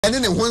and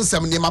then one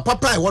some name my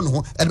papa I want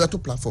ho and better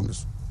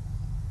platforms.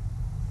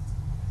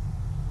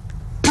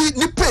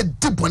 Ni pay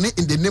deep money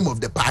in the name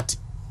of the party.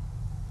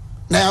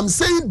 Now I'm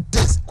saying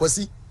this because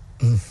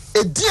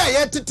a dear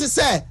yet to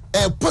say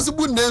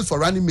possible names for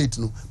running mate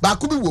no,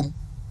 but could be womb.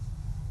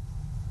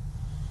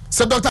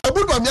 So Dr.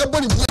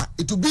 Abudu,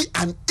 it will be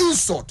an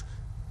insult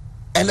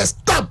and a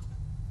stab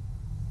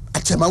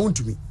at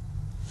Wontumi.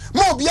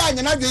 More behind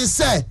and I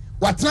say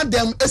what not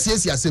them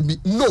SCS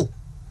no.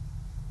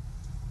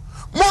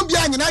 More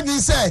behind and I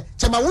say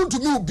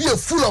Wontumi will be a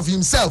fool of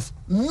himself.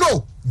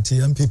 No. The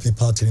MPP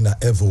party in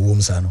that ever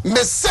womb sano. Me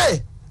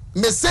say,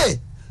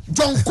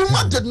 John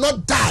Kumah did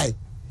not die.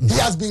 He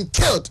has been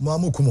killed. For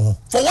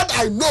what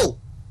I know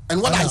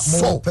and what I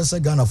saw.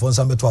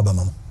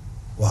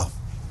 Wow.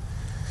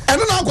 I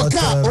don't know what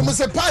kind. Almost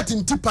a party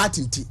in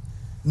tea.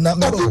 I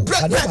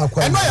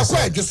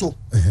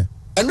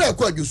know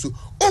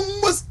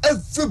almost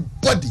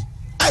everybody.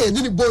 I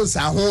any bones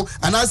at home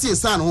and I see a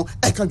son who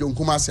I can't John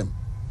Kumah sem.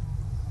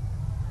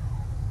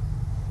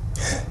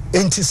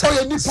 But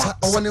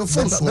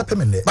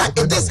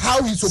it is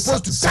how he's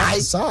supposed to die.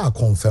 Sa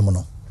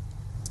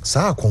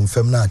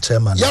confirm na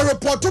chairman. Your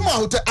report to my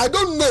hotel. I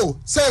don't know.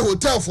 Say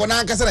hotel for now.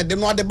 I said they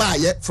know the buy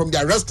from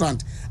their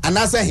restaurant. And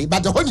I say,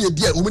 but the honey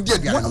dear,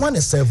 one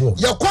is several.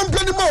 You're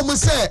complaining more.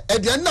 Say,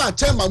 Ediana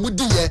chairman would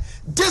do.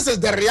 This is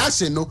the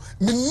reaction. No,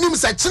 minim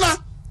sachina.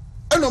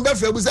 I know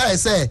better. I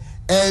say,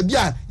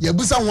 yeah,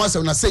 Yabusa once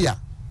when I say ya.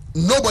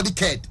 Nobody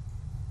cared.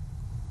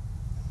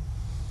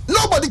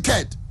 Nobody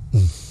cared.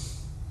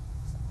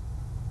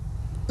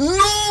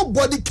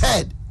 Nobody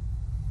cared.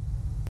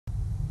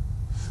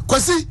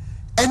 Cause see,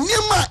 and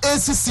Nima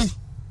ACC,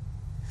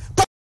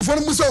 for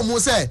Musa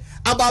say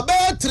about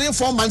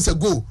 3-4 months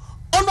ago,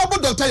 Honorable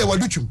Dr.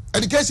 Yawaduchum,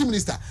 Education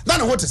Minister,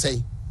 none of what to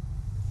say.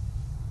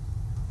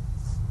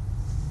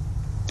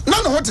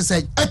 None of what to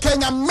say. I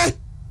can't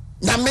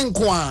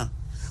Namenkwa.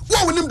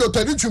 What will him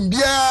Dr. Duchum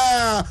be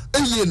a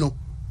year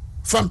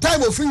from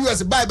time of 3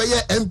 years by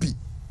MP.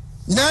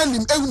 Nan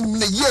him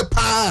a year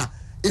pa.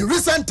 In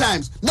recent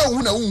times, no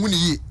one win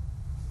ye.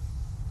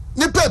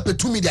 Ni pepe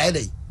to me the other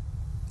day.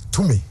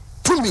 To me.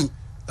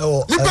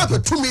 Oh, ni pepe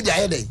to me the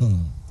other day.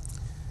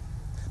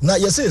 Now,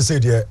 you say,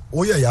 dear,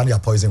 oh, yeah,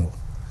 poison.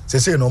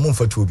 Say, no more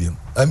for tubium.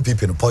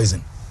 MPP no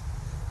poison.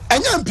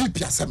 And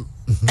MPP are some.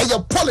 And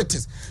your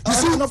politics. You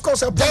see, of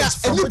course,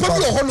 politics.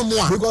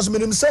 Because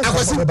Minister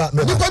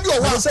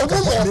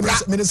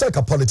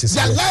politics.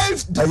 Their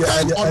lives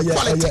depend on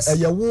politics.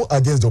 A war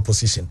against the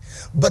opposition.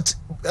 But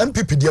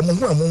MPP, the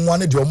one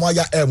the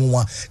Omaya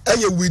M1,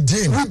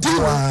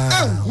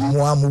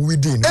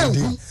 within.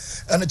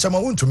 And it's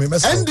amount to me,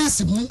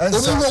 NDC,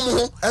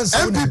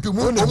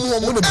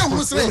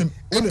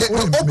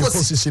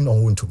 opposition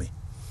on Wontumi.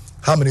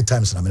 How many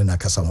times am I in a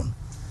Casamon?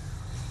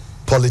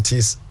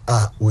 Politics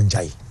are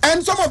Unjai.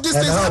 And some of these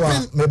things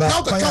happen now.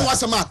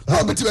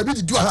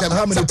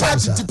 How many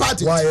times?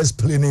 Why is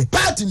plenty?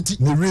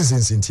 The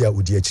reasons in here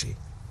would yet.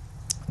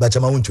 But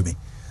I'm to me.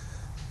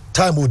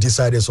 Time will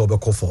decide us over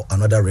for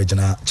another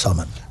regional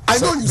chairman. I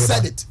know you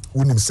said it.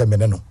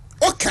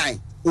 Okay.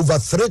 Over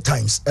 3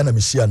 times, and I'm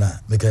Shiana,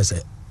 make I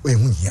say,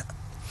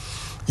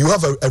 you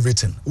have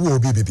everything. Who will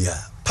be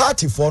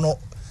party for no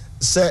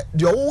say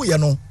the oh you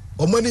know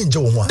or money in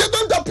Joe. They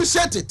don't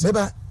appreciate it. Maybe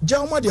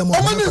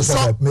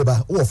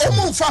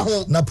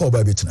na poor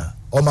baby tina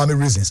or mommy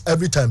reasons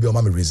every time be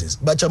mommy reasons.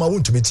 But I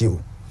want to meet you.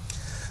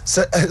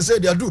 Say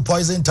they do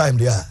poison time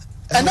there.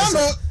 And I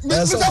know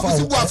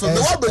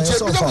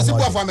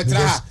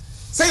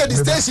say the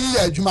station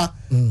here, Juma.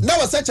 Now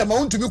such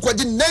amount to be quite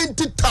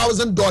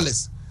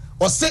 $90,000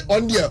 or say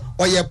on there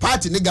or your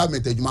party in the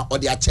government, Juma, or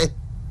their check.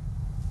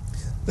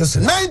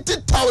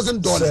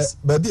 $90,000.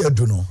 Baby, I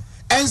do know.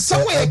 And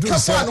somewhere in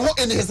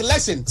his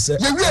election,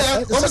 you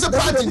really almost a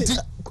party.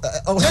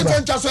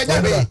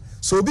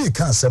 So be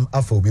can't some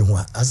Afrobi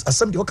as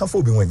some you can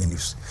for be when you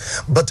news.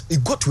 But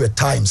it got to a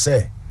time,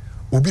 say,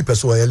 will be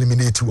persuaded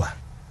eliminate you.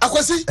 I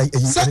was see,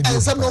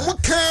 some no more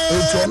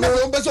can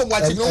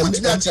watching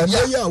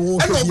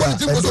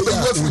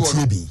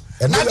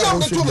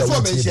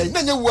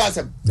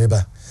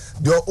neighbor,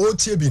 your old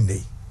TB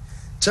day.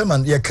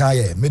 Chairman, ye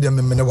kaya, medium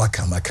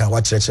menewaka, my can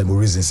watch church and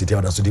reasons city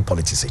or the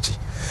politics.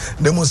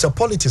 The most of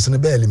politics in the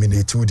bay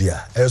eliminate 2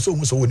 dear, as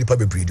almost all the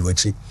public breed,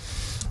 which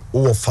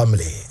or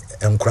family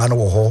and crown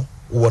or hall,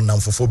 or none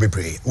for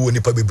phobia, or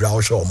the public brow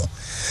show.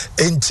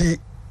 Ain't he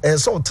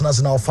as all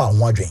tenants now found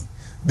wondering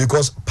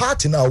because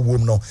party now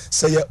woman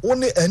say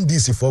only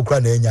NDC for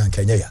crown and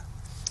Kenya.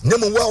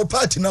 Nemo well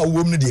party now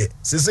woman dear,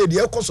 say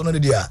the cost on the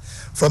dear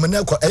from an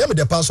echo. I am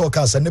the pastor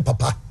cast and the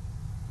papa.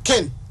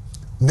 Ken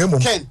Nemo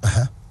Ken.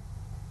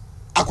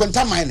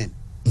 Akwanta mining.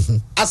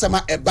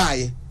 Asama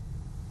ebaye.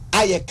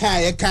 Aye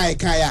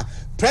kaya.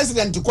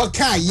 President ko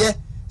kaya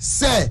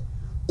say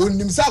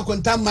onimsa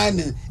akwanta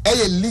mining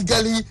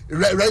legally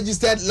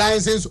registered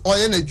license or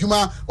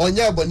adwuma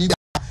onye bonida.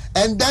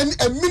 And then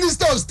a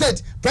minister of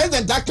state,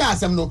 President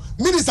Akasem no,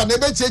 minister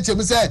nebe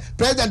cheche say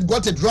president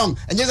got it wrong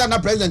and yes na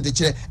president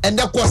cheche and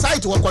the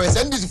site what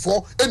send this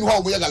for and how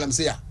we galam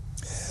say.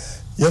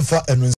 yɛmfa ɛno